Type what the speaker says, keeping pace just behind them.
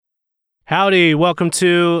Howdy, welcome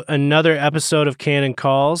to another episode of Canon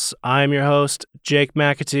Calls. I'm your host, Jake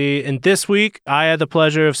McAtee, and this week I had the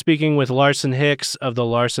pleasure of speaking with Larson Hicks of the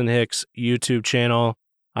Larson Hicks YouTube channel.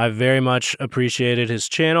 I very much appreciated his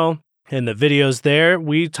channel and the videos there.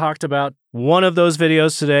 We talked about one of those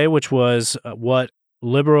videos today, which was what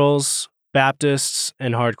liberals, Baptists,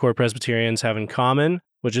 and hardcore Presbyterians have in common,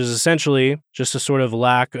 which is essentially just a sort of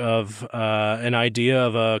lack of an idea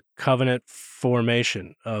of a covenant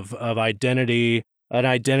formation, of identity, an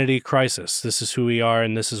identity crisis. This is who we are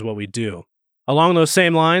and this is what we do. Along those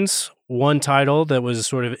same lines, one title that was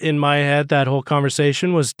sort of in my head that whole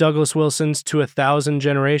conversation was Douglas Wilson's To 1,000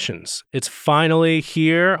 Generations. It's finally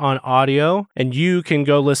here on audio, and you can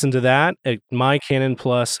go listen to that at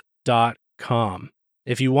mycanonplus.com.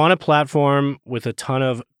 If you want a platform with a ton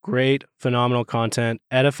of great, phenomenal content,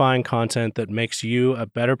 edifying content that makes you a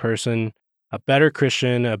better person, a better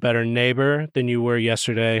Christian, a better neighbor than you were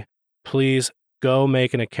yesterday, please go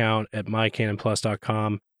make an account at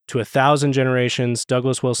mycanonplus.com. To 1,000 Generations,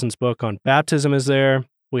 Douglas Wilson's book on baptism is there.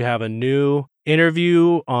 We have a new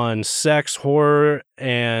interview on sex, horror,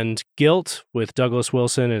 and guilt with Douglas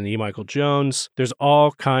Wilson and E. Michael Jones. There's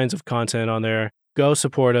all kinds of content on there. Go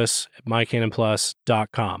support us at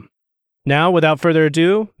mycanonplus.com. Now, without further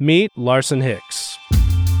ado, meet Larson Hicks.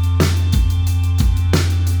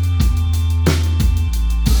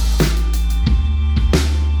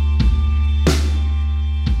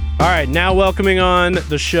 All right, now welcoming on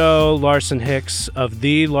the show, Larson Hicks of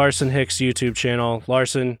the Larson Hicks YouTube channel.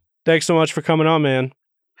 Larson, thanks so much for coming on, man.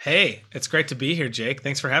 Hey, it's great to be here, Jake.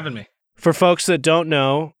 Thanks for having me. For folks that don't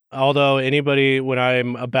know, although anybody, when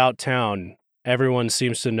I'm about town, everyone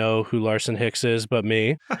seems to know who Larson Hicks is but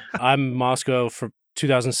me. I'm Moscow for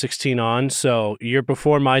 2016 on, so you're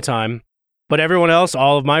before my time. But everyone else,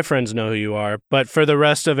 all of my friends know who you are. But for the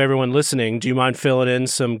rest of everyone listening, do you mind filling in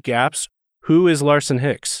some gaps? Who is Larson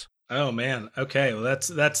Hicks? Oh man. Okay. Well, that's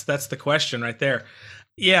the question right there.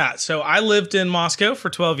 Yeah. So I lived in Moscow for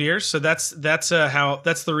 12 years. So that's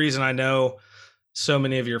the reason I know so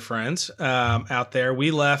many of your friends out there.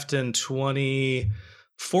 We left in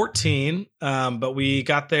 2014, but I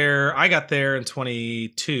got there in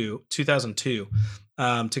 2002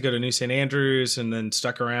 to go to New St. Andrews and then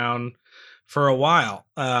stuck around for a while.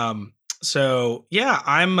 So yeah,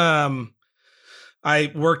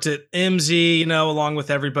 I worked at MZ, along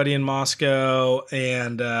with everybody in Moscow,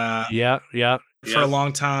 and for a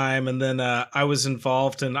long time. And then I was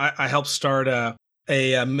involved, and I helped start a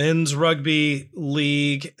men's rugby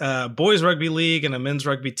league, boys rugby league, and a men's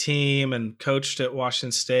rugby team, and coached at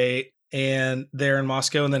Washington State and there in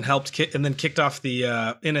Moscow, and then kicked off the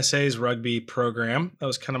NSA's rugby program. That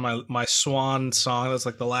was kind of my swan song. That was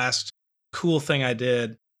like the last cool thing I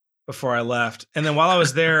did before I left. And then while I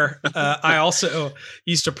was there, I also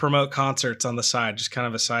used to promote concerts on the side, just kind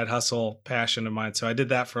of a side hustle passion of mine. So I did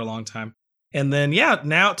that for a long time. And then,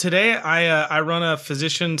 now today I run a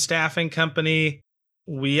physician staffing company.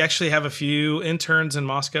 We actually have a few interns in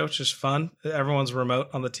Moscow, which is fun. Everyone's remote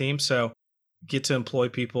on the team, so get to employ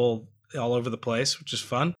people all over the place, which is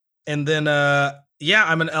fun. And then,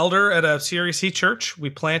 I'm an elder at a CREC church. We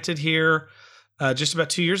planted here just about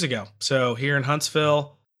 2 years ago. So here in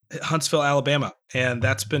Huntsville, Alabama, and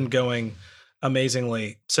that's been going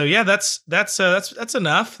amazingly. So yeah, that's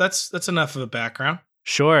enough. That's enough of a background.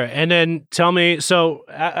 Sure. And then tell me, so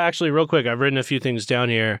actually real quick, I've written a few things down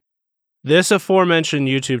here. This aforementioned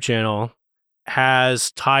YouTube channel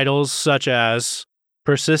has titles such as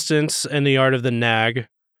Persistence and the Art of the Nag,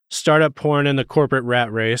 Startup Porn and the Corporate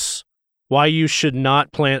Rat Race, Why You Should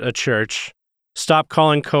Not Plant a Church, Stop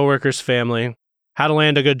Calling Coworkers Family, How to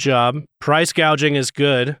Land a Good Job, Price Gouging is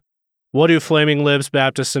Good, What Do Flaming Libs,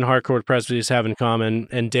 Baptists, and Hardcore Presbyterians Have in Common,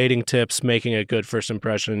 and Dating Tips, Making a Good First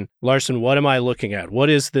Impression. Larson, what am I looking at?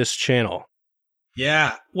 What is this channel?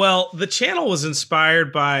 Yeah, well, the channel was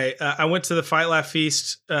inspired by, I went to the Fight Laugh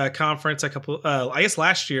Feast conference I guess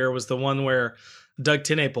last year was the one where Doug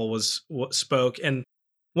TenNapel spoke. And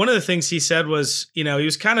one of the things he said was, he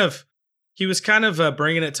was kind of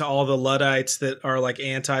bringing it to all the Luddites that are like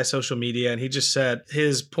anti-social media. And he just said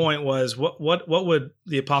his point was, what would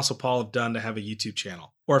the Apostle Paul have done to have a YouTube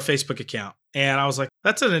channel or a Facebook account? And I was like,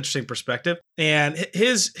 that's an interesting perspective. And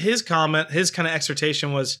his comment, his kind of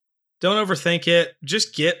exhortation was, don't overthink it.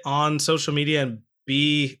 Just get on social media and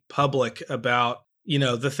be public about,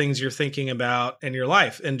 the things you're thinking about in your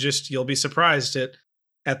life. And you'll be surprised at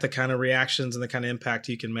the kind of reactions and the kind of impact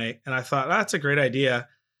you can make. And I thought, that's a great idea.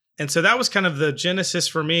 And so that was kind of the genesis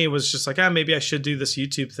for me, was just like, maybe I should do this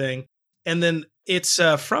YouTube thing. And then it's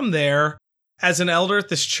from there, as an elder at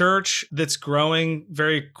this church that's growing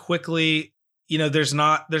very quickly, there's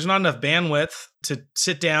not enough bandwidth to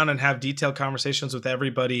sit down and have detailed conversations with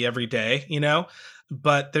everybody every day,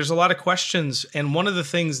 but there's a lot of questions. And one of the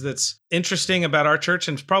things that's interesting about our church,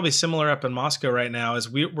 and it's probably similar up in Moscow right now, is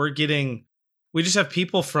we just have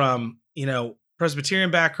people from, Presbyterian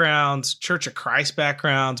backgrounds, Church of Christ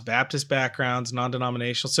backgrounds, Baptist backgrounds,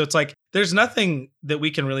 non-denominational. So it's like, there's nothing that we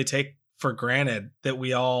can really take for granted that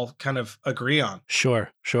we all kind of agree on. Sure.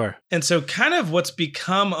 And so kind of what's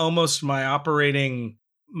become almost my operating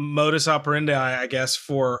modus operandi, I guess,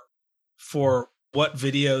 for what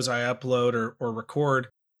videos I upload or record,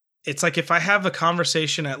 it's like if I have a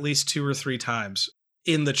conversation at least 2 or 3 times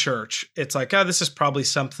in the church, it's like, oh, this is probably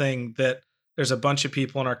something that there's a bunch of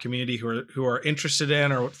people in our community who are interested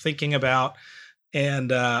in or thinking about,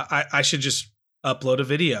 and I should just upload a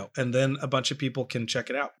video, and then a bunch of people can check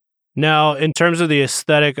it out. Now, in terms of the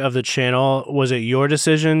aesthetic of the channel, was it your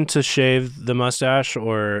decision to shave the mustache,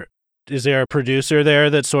 or is there a producer there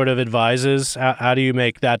that sort of advises? How do you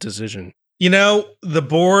make that decision? The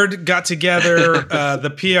board got together.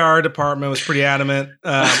 The PR department was pretty adamant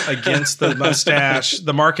against the mustache.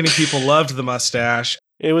 The marketing people loved the mustache.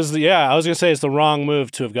 It was, I was going to say it's the wrong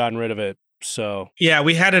move to have gotten rid of it. So yeah,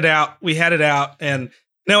 we had it out. And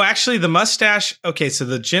no, actually the mustache. Okay. So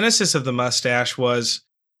the genesis of the mustache was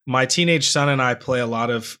my teenage son and I play a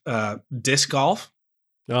lot of disc golf.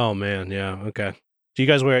 Oh man. Yeah. Okay. Do you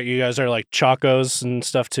guys are like Chacos and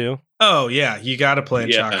stuff too? Oh yeah. You got to play in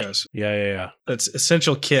Chacos. Yeah. That's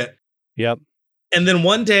essential kit. Yep. And then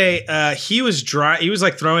one day he was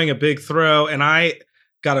like throwing a big throw, and I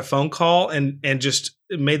got a phone call and just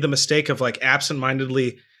made the mistake of like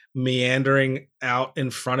absentmindedly meandering out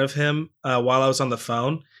in front of him while I was on the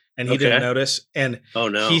phone, and he didn't notice. And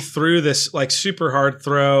he threw this like super hard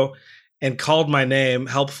throw and called my name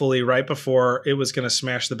helpfully right before it was going to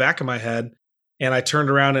smash the back of my head. And I turned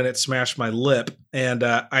around and it smashed my lip, and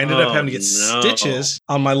I ended up having to get stitches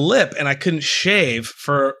on my lip, and I couldn't shave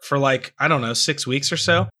for like, I don't know, 6 weeks or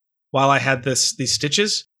so while I had these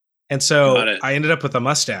stitches. And so I ended up with a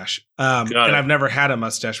mustache. And I've never had a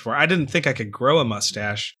mustache before. I didn't think I could grow a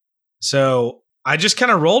mustache. So I just kind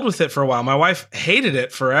of rolled with it for a while. My wife hated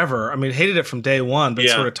it forever. I mean, hated it from day one, but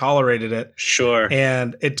sort of tolerated it. Sure.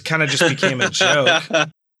 And it kind of just became a joke.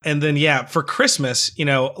 And then, for Christmas,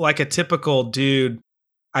 like a typical dude,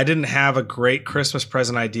 I didn't have a great Christmas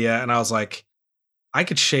present idea. And I was like, I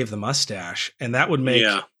could shave the mustache, and that would make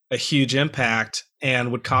a huge impact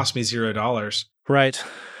and would cost me $0. Right.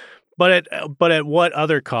 But at what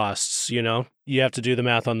other costs, you have to do the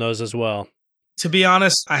math on those as well. To be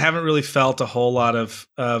honest, I haven't really felt a whole lot of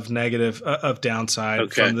negative, of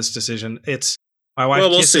downside from this decision. It's my wife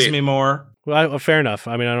kisses me more. Well, fair enough.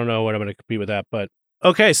 I mean, I don't know what I'm going to compete with that, but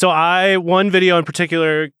okay. So one video in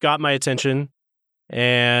particular got my attention,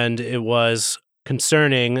 and it was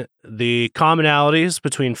concerning the commonalities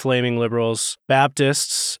between flaming liberals,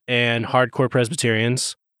 Baptists, and hardcore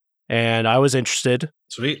Presbyterians. And I was interested.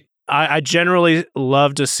 Sweet. I generally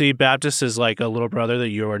love to see Baptists as like a little brother that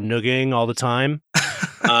you are nooging all the time.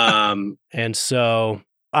 And so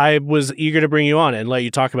I was eager to bring you on and let you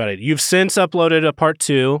talk about it. You've since uploaded a part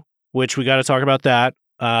 2, which we got to talk about that.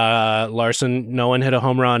 Larson, no one hit a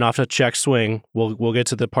home run off a check swing. We'll get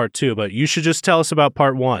to the part 2, but you should just tell us about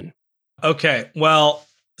part 1. Okay. Well,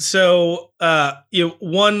 so and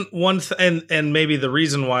maybe the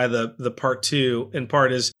reason why the part 2 in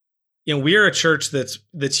part is, we're a church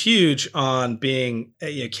that's huge on being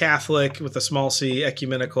Catholic with a small c,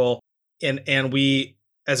 ecumenical, and we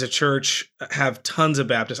as a church have tons of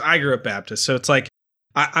Baptists. I grew up Baptist, so it's like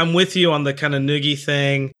I'm with you on the kind of noogie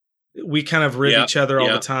thing. We kind of rib each other all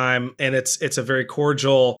the time, and it's a very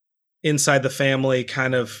cordial inside the family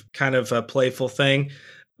kind of a playful thing.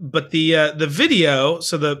 But the video,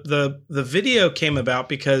 so the video came about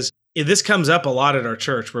because this comes up a lot at our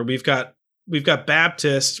church, where we've got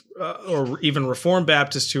Baptists or even Reformed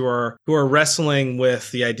Baptists who are wrestling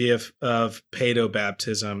with the idea of pedo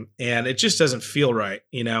baptism, and it just doesn't feel right,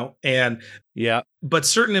 And but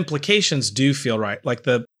certain implications do feel right, like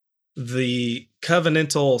the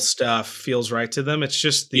covenantal stuff feels right to them. It's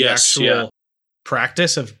just the actual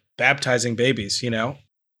practice of baptizing babies,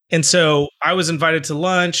 And so I was invited to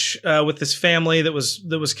lunch with this family that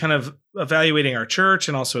was kind of evaluating our church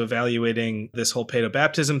and also evaluating this whole pedo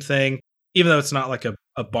baptism thing. Even though it's not like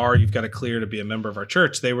a bar you've got to clear to be a member of our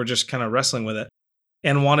church, they were just kind of wrestling with it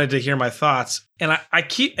and wanted to hear my thoughts. And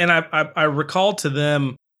I recalled to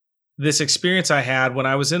them this experience I had when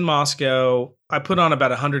I was in Moscow. I put on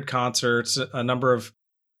about 100 concerts, a number of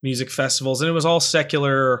music festivals, and it was all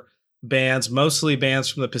secular bands, mostly bands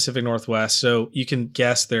from the Pacific Northwest. So you can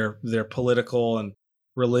guess they're political and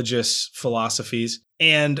religious philosophies.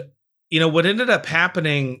 And, what ended up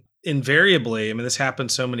happening invariably, I mean, this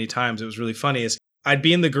happened so many times, it was really funny, is I'd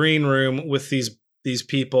be in the green room with these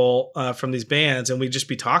people from these bands, and we'd just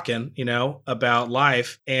be talking, about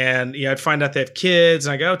life. And I'd find out they have kids,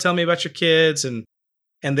 and I go, oh, tell me about your kids, and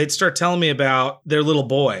they'd start telling me about their little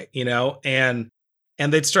boy, and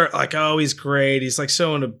they'd start like, oh, he's great. He's like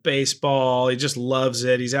so into baseball. He just loves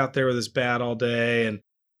it. He's out there with his bat all day,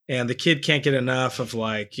 and the kid can't get enough of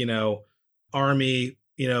like army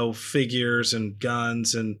figures and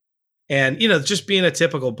guns and just being a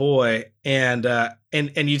typical boy. And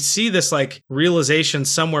you'd see this like realization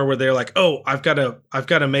somewhere where they're like, oh, I've got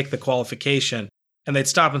to make the qualification, and they'd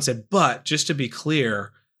stop and say, but just to be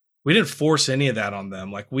clear, we didn't force any of that on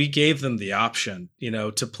them. Like we gave them the option,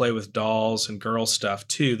 to play with dolls and girl stuff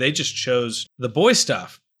too. They just chose the boy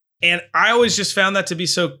stuff. And I always just found that to be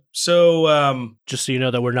so just so you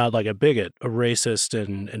know that we're not like a bigot, a racist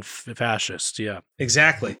and fascist. Yeah,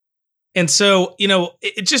 exactly. And so,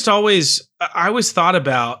 it just always, I always thought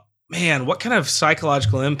about, man, what kind of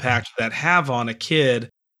psychological impact would that have on a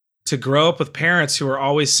kid to grow up with parents who are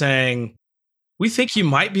always saying, we think you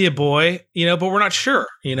might be a boy, but we're not sure,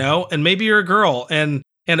 and maybe you're a girl, and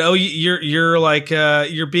oh, you're like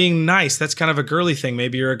you're being nice. That's kind of a girly thing.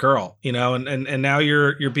 Maybe you're a girl, and now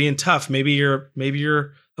you're being tough. Maybe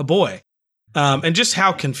you're a boy, and just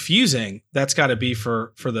how confusing that's got to be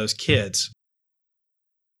for those kids.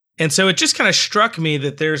 And so it just kind of struck me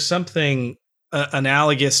that there's something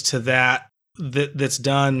analogous to that's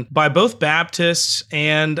done by both Baptists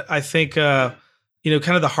and I think kind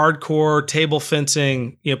of the hardcore table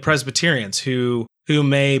fencing, Presbyterians who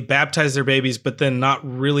may baptize their babies, but then not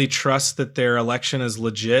really trust that their election is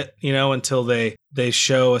legit, until they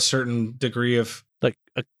show a certain degree of like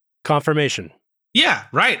a confirmation. Yeah,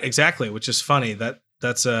 right. Exactly. Which is funny.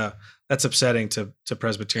 That's upsetting to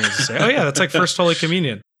Presbyterians to say, oh yeah, that's like First Holy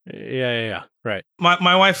Communion. Yeah. Right.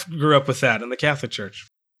 My wife grew up with that in the Catholic Church.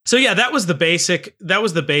 So yeah, that was the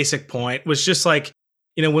basic point, was just like,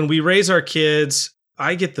 when we raise our kids,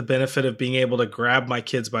 I get the benefit of being able to grab my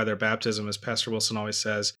kids by their baptism, as Pastor Wilson always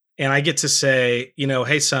says. And I get to say,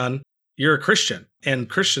 hey, son, you're a Christian. And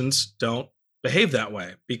Christians don't behave that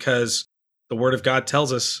way because the Word of God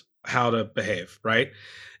tells us how to behave, right?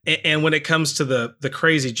 And when it comes to the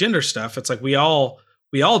crazy gender stuff, it's like we all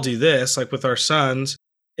do this, like with our sons.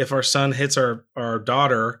 If our son hits our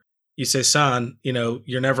daughter, you say, son,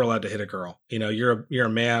 you're never allowed to hit a girl. You're a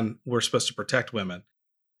man. We're supposed to protect women.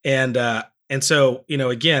 And so,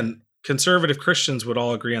 again, conservative Christians would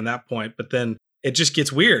all agree on that point, but then it just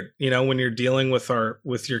gets weird, when you're dealing with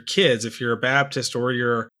your kids, if you're a Baptist or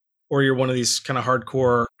you're one of these kind of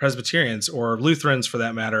hardcore Presbyterians or Lutherans for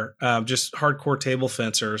that matter, just hardcore table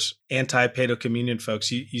fencers, anti-Paedo communion folks,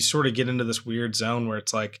 you sort of get into this weird zone where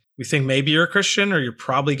it's like, we think maybe you're a Christian or you're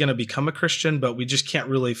probably going to become a Christian, but we just can't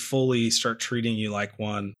really fully start treating you like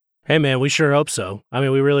one. Hey man, we sure hope so. I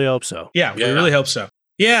mean, we really hope so. Yeah, we really hope so.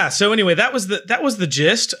 Yeah. So anyway, that was the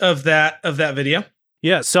gist of that video.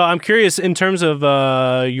 Yeah. So I'm curious in terms of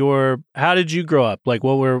how did you grow up? Like,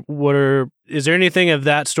 is there anything of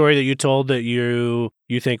that story that you told that you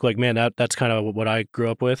think like, man, that's kind of what I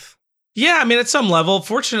grew up with? Yeah. I mean, at some level,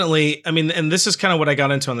 fortunately, I mean, and this is kind of what I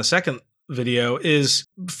got into on the second video is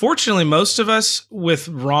fortunately, most of us with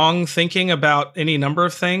wrong thinking about any number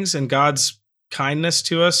of things and God's kindness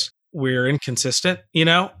to us, we're inconsistent,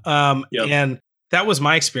 Yep. And that was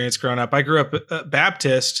my experience growing up. I grew up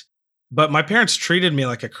Baptist, but my parents treated me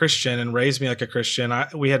like a Christian and raised me like a Christian.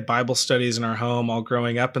 We had Bible studies in our home all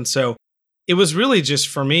growing up. And so it was really just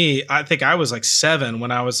for me, I think I was like 7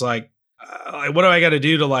 when I was like what do I got to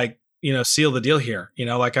do to like, seal the deal here?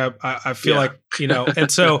 Like I feel like,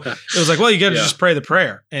 and so it was like, well, you got to just pray the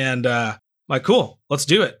prayer and like, cool, let's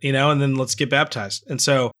do it, and then let's get baptized. And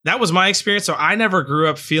so that was my experience. So I never grew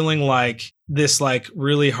up feeling like this like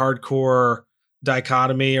really hardcore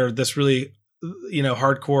dichotomy or this really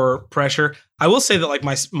hardcore pressure. I will say that like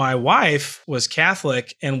my wife was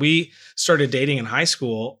Catholic and we started dating in high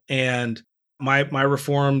school, and my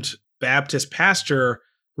Reformed Baptist pastor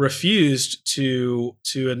refused to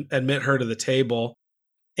admit her to the table,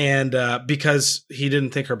 and because he didn't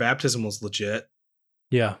think her baptism was legit.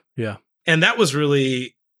 Yeah. And that was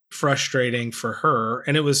really frustrating for her,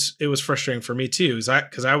 and it was frustrating for me too,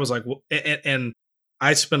 because I was like, well, and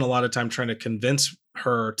I spent a lot of time trying to convince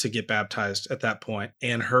her to get baptized at that point.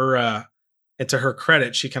 And and to her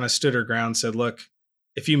credit, she kind of stood her ground and said, look,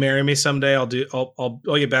 if you marry me someday, I'll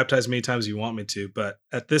get baptized many times as you want me to. But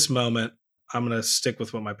at this moment, I'm going to stick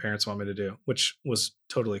with what my parents want me to do, which was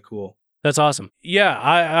totally cool. That's awesome. Yeah.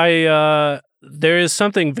 I there is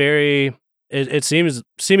something very it seems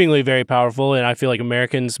seemingly very powerful, and I feel like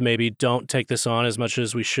Americans maybe don't take this on as much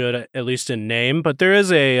as we should, at least in name. But there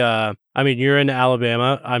is I mean, you're in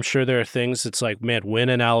Alabama. I'm sure there are things it's like, man, when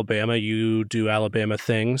in Alabama, you do Alabama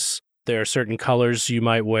things. There are certain colors you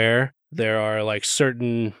might wear. There are like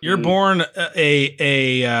certain. You're born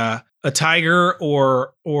a Tiger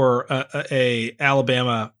or a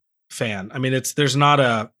Alabama fan. I mean, there's not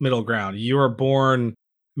a middle ground. You are born.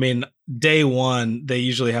 I mean, day one they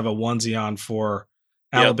usually have a onesie on for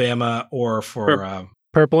Alabama or for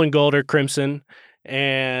purple and gold or crimson,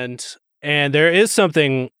 and there is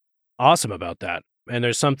something awesome about that, and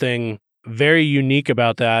there's something very unique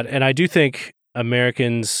about that, and I do think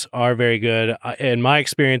Americans are very good. In my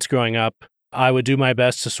experience growing up, I would do my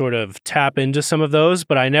best to sort of tap into some of those,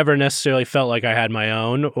 but I never necessarily felt like I had my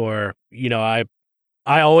own, or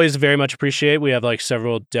I always very much appreciate, we have like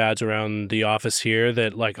several dads around the office here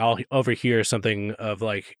that like I'll overhear something of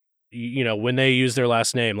like, when they use their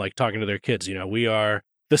last name, like talking to their kids, we are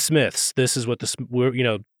the Smiths. This is what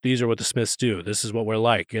these are what the Smiths do. This is what we're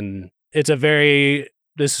like. And it's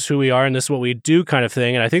this is who we are and this is what we do kind of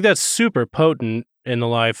thing. And I think that's super potent in the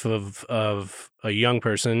life of a young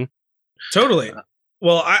person. Totally.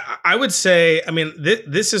 Well, I would say, I mean,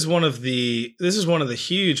 this is one of the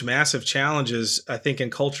huge, massive challenges I think in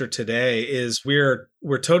culture today is we're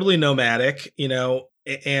totally nomadic,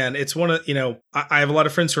 and it's one of, I have a lot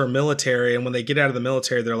of friends who are military, and when they get out of the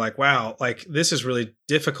military, they're like, wow, like this is really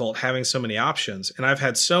difficult having so many options. And I've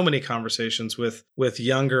had so many conversations with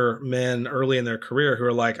younger men early in their career who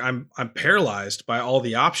are like, I'm paralyzed by all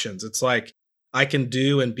the options. It's like I can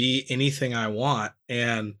do and be anything I want,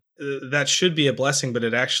 and that should be a blessing, but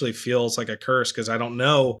it actually feels like a curse because I don't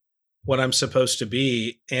know what I'm supposed to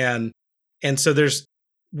be. And so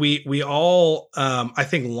we all, I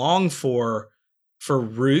think, long for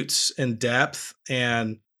roots and depth.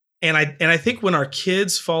 And I think when our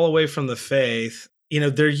kids fall away from the faith,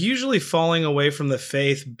 they're usually falling away from the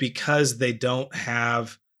faith because they don't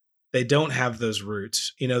have those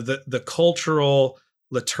roots, the cultural,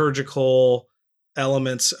 liturgical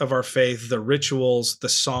elements of our faith, the rituals, the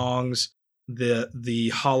songs,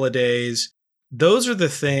 the holidays. Those are the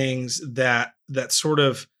things that sort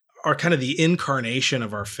of are kind of the incarnation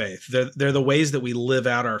of our faith. They're the ways that we live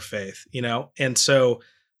out our faith, And so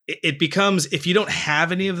it becomes, if you don't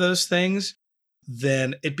have any of those things,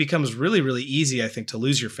 then it becomes really, really easy, I think, to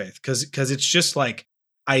lose your faith because it's just like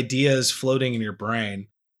ideas floating in your brain.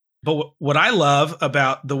 But what I love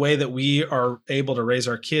about the way that we are able to raise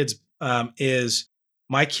our kids is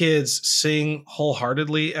my kids sing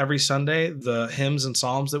wholeheartedly every Sunday, the hymns and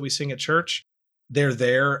psalms that we sing at church. They're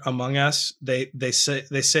there among us. They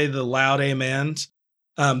say the loud amens.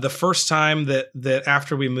 The first time that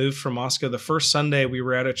after we moved from Moscow, the first Sunday we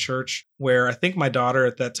were at a church where I think my daughter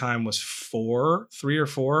at that time was 3 or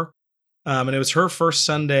 4. And it was her first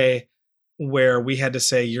Sunday where we had to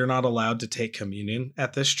say, you're not allowed to take communion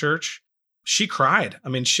at this church. She cried. I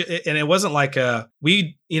mean, and it wasn't like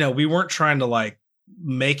we weren't trying to like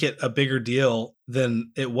make it a bigger deal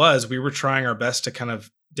than it was. We were trying our best to kind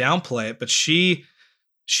of downplay it, but she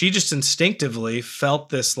just instinctively felt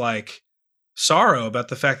this like sorrow about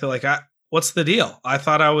the fact that like, what's the deal? I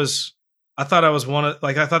thought I was one of,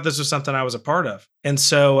 like, I thought this was something I was a part of. And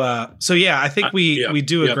so yeah, I think we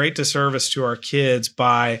do a great disservice to our kids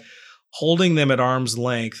by holding them at arm's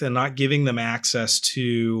length and not giving them access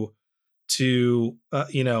to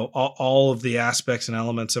all of the aspects and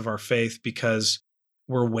elements of our faith because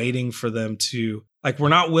we're waiting for them to, like, we're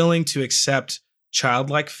not willing to accept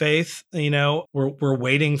childlike faith. We're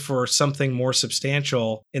waiting for something more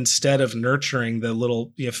substantial instead of nurturing the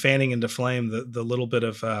little, fanning into flame the little bit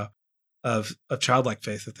of childlike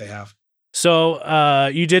faith that they have. So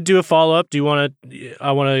you did do a follow-up. I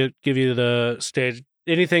want to give you the stage.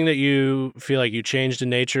 Anything that you feel like you changed in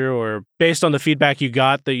nature or based on the feedback you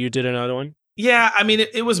got that you did another one? Yeah, I mean,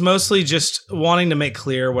 it was mostly just wanting to make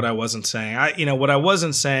clear what I wasn't saying. What I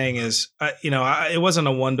wasn't saying is, it wasn't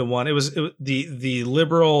a one-to-one. It was the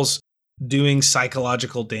liberals doing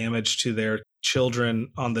psychological damage to their children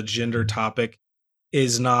on the gender topic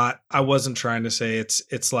is not. I wasn't trying to say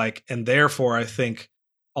it's like, and therefore I think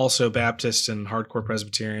also Baptists and hardcore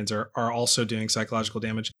Presbyterians are also doing psychological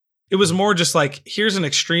damage. It was more just like, here's an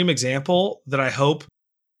extreme example that I hope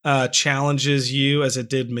challenges you as it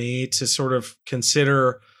did me to sort of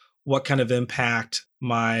consider what kind of impact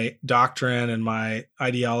my doctrine and my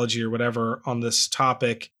ideology or whatever on this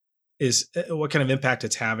topic is, what kind of impact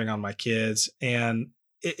it's having on my kids. And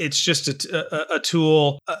it's just a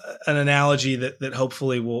tool, an analogy that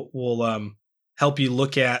hopefully will help you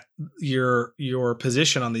look at your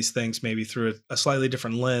position on these things maybe through a slightly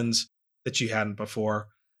different lens that you hadn't before.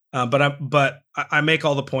 But I make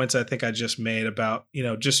all the points I think I just made about,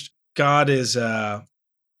 just God is,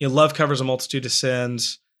 love covers a multitude of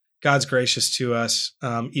sins. God's gracious to us,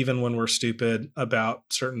 even when we're stupid about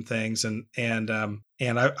certain things. And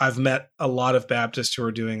I've met a lot of Baptists who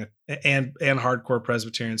are doing, and hardcore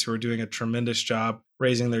Presbyterians who are doing a tremendous job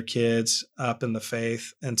raising their kids up in the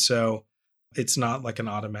faith. And so it's not like an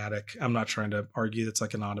automatic. I'm not trying to argue that's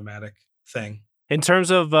like an automatic thing. In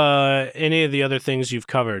terms of any of the other things you've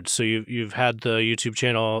covered, so you've had the YouTube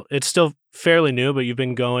channel. It's still fairly new, but you've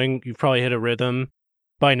been going. You've probably hit a rhythm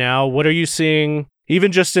by now. What are you seeing,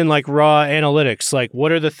 even just in like raw analytics? Like,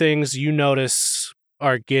 what are the things you notice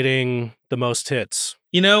are getting the most hits?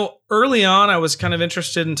 Early on, I was kind of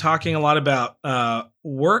interested in talking a lot about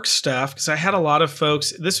work stuff because I had a lot of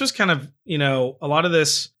folks. This was kind of, a lot of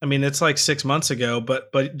this. I mean, it's like 6 months ago,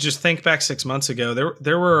 but just think back 6 months ago.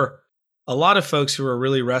 There were a lot of folks who were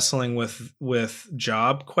really wrestling with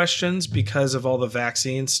job questions because of all the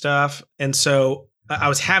vaccine stuff, and so I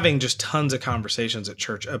was having just tons of conversations at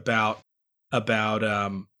church about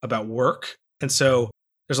work, and so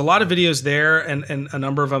there's a lot of videos there, and a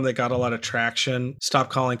number of them that got a lot of traction. Stop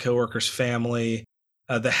calling coworkers family,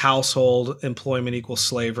 the household, employment equals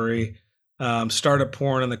slavery, startup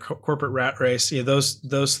porn, and the corporate rat race.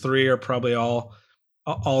 Those three are probably all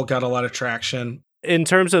got a lot of traction. In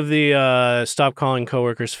terms of the stop calling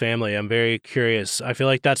coworkers family, I'm very curious. I feel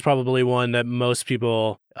like that's probably one that most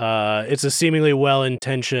people, it's a seemingly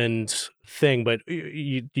well-intentioned thing, but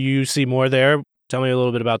do you see more there? Tell me a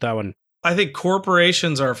little bit about that one. I think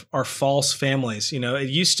corporations are false families. It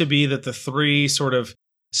used to be that the three sort of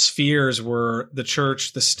spheres were the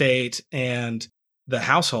church, the state, and the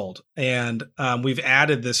household. And we've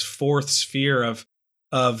added this fourth sphere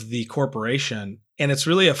of the corporation. And it's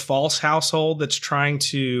really a false household that's trying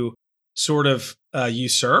to sort of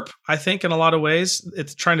usurp, I think, in a lot of ways.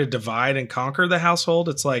 It's trying to divide and conquer the household.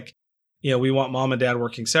 It's like, we want mom and dad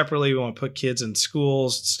working separately. We want to put kids in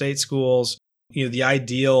schools, state schools. The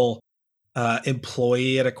ideal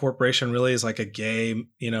employee at a corporation really is like a gay,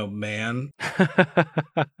 man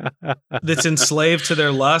that's enslaved to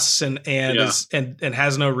their lusts and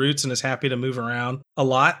has no roots and is happy to move around a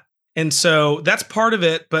lot. And so that's part of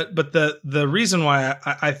it, but the reason why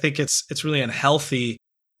I think it's really unhealthy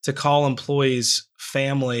to call employees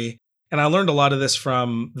family, and I learned a lot of this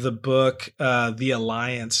from the book The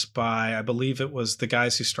Alliance by, I believe it was the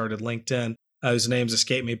guys who started LinkedIn, whose names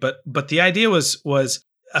escape me, but the idea was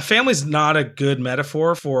a family is not a good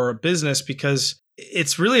metaphor for a business because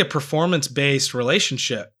it's really a performance-based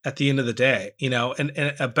relationship at the end of the day, and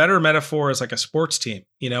a better metaphor is like a sports team,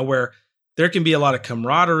 where there can be a lot of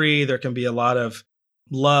camaraderie, there can be a lot of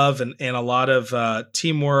love and a lot of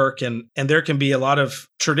teamwork, and there can be a lot of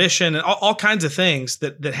tradition and all kinds of things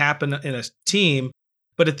that happen in a team.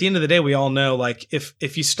 But at the end of the day, we all know, like,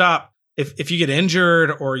 if you stop, if you get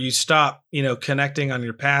injured or you stop, connecting on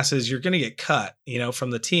your passes, you're going to get cut,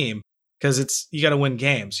 from the team because you got to win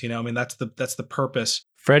games. I mean, that's the purpose.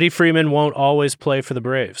 Freddie Freeman won't always play for the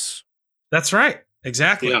Braves. That's right.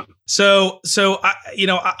 Exactly. Yeah. So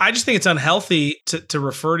I just think it's unhealthy to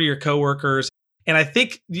refer to your coworkers. And I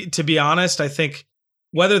think, to be honest, I think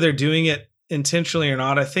whether they're doing it intentionally or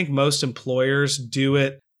not, I think most employers do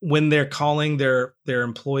it when they're calling their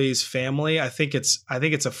employees family. I think it's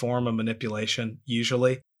a form of manipulation.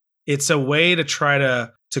 Usually it's a way to try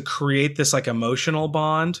to create this like emotional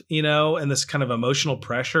bond, and this kind of emotional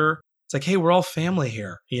pressure. It's like, hey, we're all family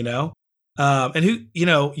here, and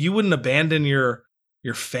you wouldn't abandon your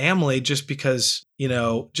family just because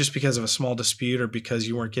of a small dispute or because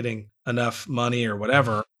you weren't getting enough money or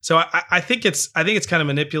whatever. So I think it's kind of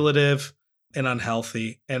manipulative and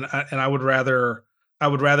unhealthy. And I would rather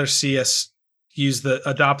see us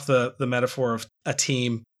adopt the metaphor of a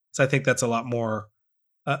team. So I think that's a lot more,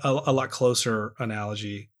 a lot closer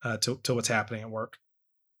analogy to what's happening at work.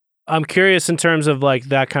 I'm curious in terms of like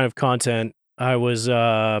that kind of content. I was,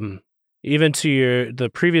 even to the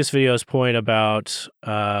previous video's point about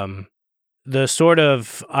the sort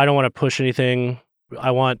of, I don't want to push anything.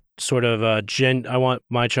 I want sort of I want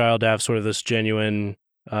my child to have sort of this genuine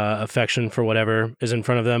affection for whatever is in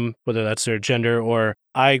front of them, whether that's their gender or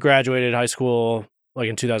I graduated high school like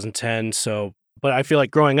in 2010. So, but I feel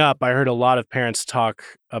like growing up, I heard a lot of parents talk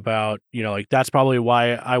about, like that's probably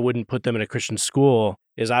why I wouldn't put them in a Christian school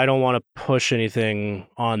is I don't want to push anything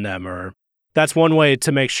on them, or that's one way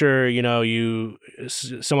to make sure,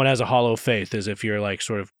 someone has a hollow faith is if you're like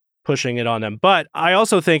sort of pushing it on them. But I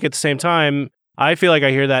also think at the same time, I feel like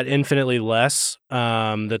I hear that infinitely less,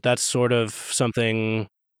 that's sort of something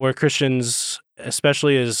where Christians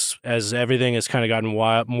especially as everything has kind of gotten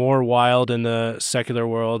more wild in the secular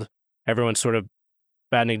world. Everyone's sort of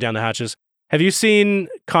battening down the hatches. Have you seen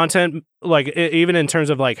content, like even in terms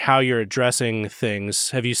of like how you're addressing things?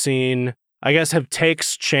 Have you seen, I guess, have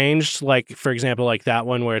takes changed? Like, for example, like that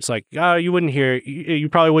one where it's like, oh, you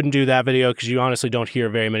probably wouldn't do that video because you honestly don't hear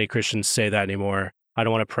very many Christians say that anymore. I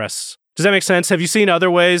don't want to press. Does that make sense? Have you seen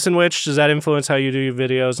other ways in which, does that influence how you do your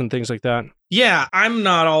videos and things like that? Yeah, I'm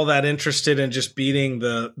not all that interested in just beating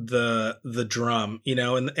the drum,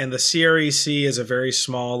 and the CREC is a very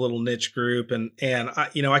small little niche group, and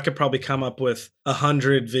I could probably come up with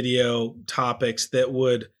 100 video topics that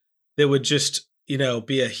would just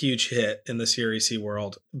be a huge hit in the CREC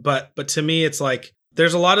world. But to me, it's like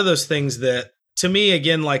there's a lot of those things that, to me,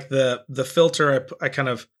 again, like the filter I kind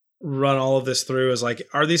of run all of this through is like,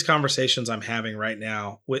 are these conversations I'm having right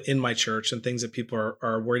now in my church and things that people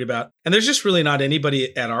are worried about? And there's just really not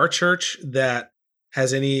anybody at our church that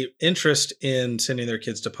has any interest in sending their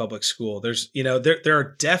kids to public school. There's, there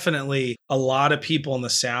are definitely a lot of people in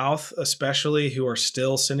the South, especially, who are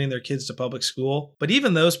still sending their kids to public school. But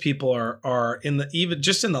even those people are even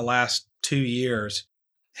just in the last 2 years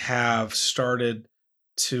have started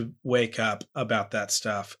to wake up about that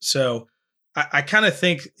stuff. So I kind of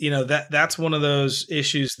think, that's one of those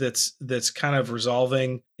issues that's kind of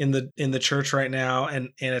resolving in the church right now. And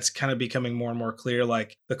it's kind of becoming more and more clear,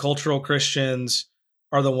 like the cultural Christians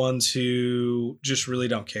are the ones who just really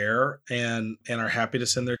don't care and are happy to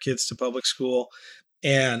send their kids to public school.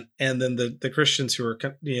 And then the Christians who are,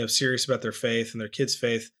 serious about their faith and their kids'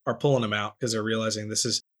 faith are pulling them out because they're realizing this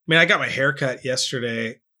is, I got my hair cut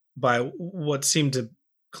yesterday by what seemed to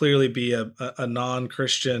clearly be a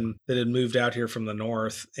non-Christian that had moved out here from the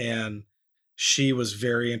North. And she was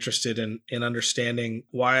very interested in understanding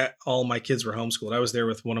why all my kids were homeschooled. I was there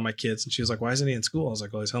with one of my kids and she was like, why isn't he in school? I was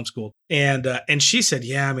like, well, he's homeschooled. And she said,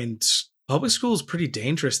 yeah, public school is pretty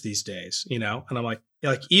dangerous these days, and I'm like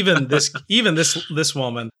even this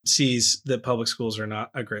woman sees that public schools are not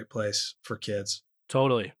a great place for kids.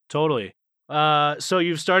 Totally. So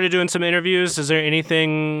you've started doing some interviews. Is there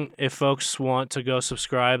anything, if folks want to go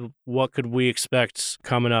subscribe, what could we expect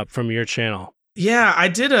coming up from your channel? Yeah, I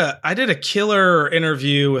did a killer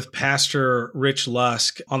interview with Pastor Rich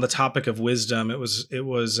Lusk on the topic of wisdom. It was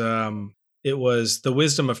the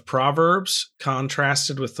wisdom of Proverbs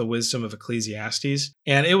contrasted with the wisdom of Ecclesiastes,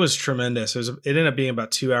 and it was tremendous. It ended up being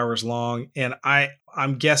about 2 hours long, and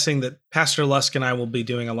I'm guessing that Pastor Lusk and I will be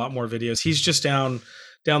doing a lot more videos. He's just down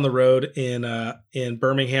the road in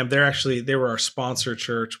Birmingham. They were our sponsor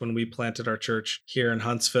church when we planted our church here in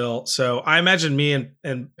Huntsville. So I imagine me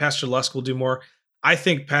and Pastor Lusk will do more. I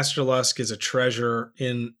think Pastor Lusk is a treasure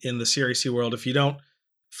in the CREC world. If you don't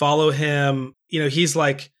follow him, he's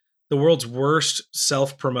like the world's worst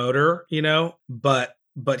self-promoter,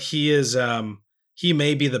 but he is, he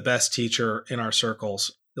may be the best teacher in our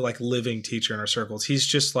circles, like living teacher in our circles. He's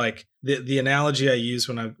just like the analogy I use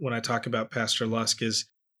when I talk about Pastor Lusk is,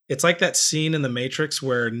 it's like that scene in The Matrix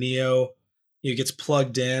where Neo gets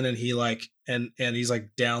plugged in and he and he's like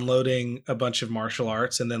downloading a bunch of martial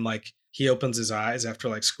arts, and then like he opens his eyes after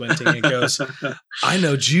like squinting and goes, I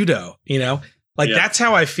know judo, That's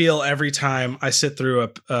how I feel every time I sit through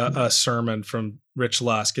a sermon from Rich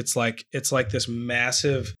Lusk. It's like this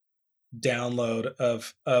massive download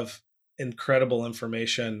of incredible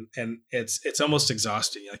information, and it's almost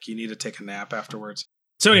exhausting. Like you need to take a nap afterwards.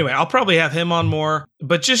 So anyway, I'll probably have him on more,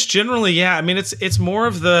 but just generally, yeah. It's more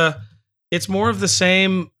of the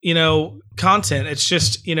same, content. It's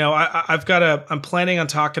just, I'm planning on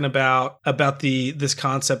talking about this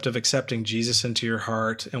concept of accepting Jesus into your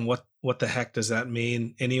heart, and what the heck does that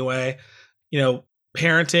mean anyway?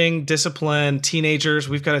 Parenting, discipline, teenagers.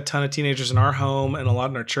 We've got a ton of teenagers in our home and a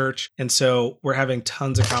lot in our church. And so we're having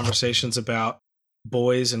tons of conversations about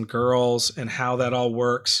boys and girls and how that all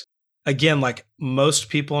works. Again, like most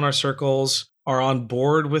people in our circles are on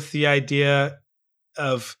board with the idea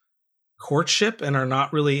of courtship and are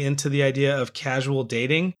not really into the idea of casual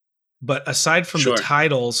dating. But aside from the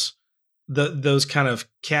titles, those kind of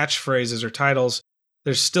catchphrases or titles,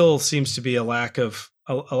 there still seems to be a lack of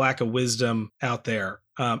wisdom out there.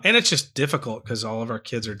 And it's just difficult because all of our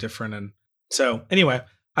kids are different. And so anyway,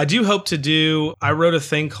 I do hope I wrote a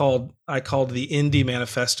thing I called the Indie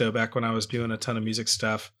Manifesto back when I was doing a ton of music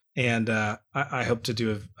stuff. And I hope to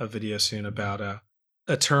do a video soon about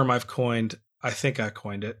a term I've coined. I think I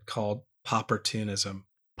coined it, called popportunism.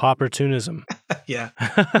 Popportunism. Yeah.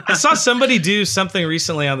 I saw somebody do something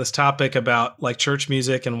recently on this topic about like church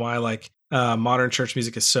music and why like modern church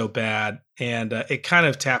music is so bad. And it kind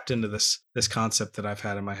of tapped into this concept that I've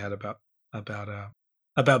had in my head about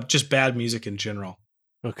about just bad music in general.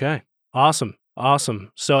 Okay. Awesome.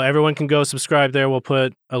 So everyone can go subscribe there. We'll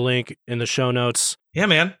put a link in the show notes. Yeah,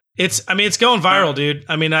 man. It's going viral, dude.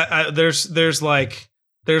 I mean, there's like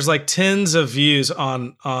tens of views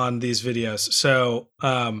on these videos. So,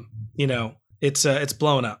 it's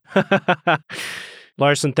blowing up.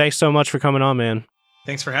 Larson, thanks so much for coming on, man.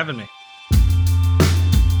 Thanks for having me.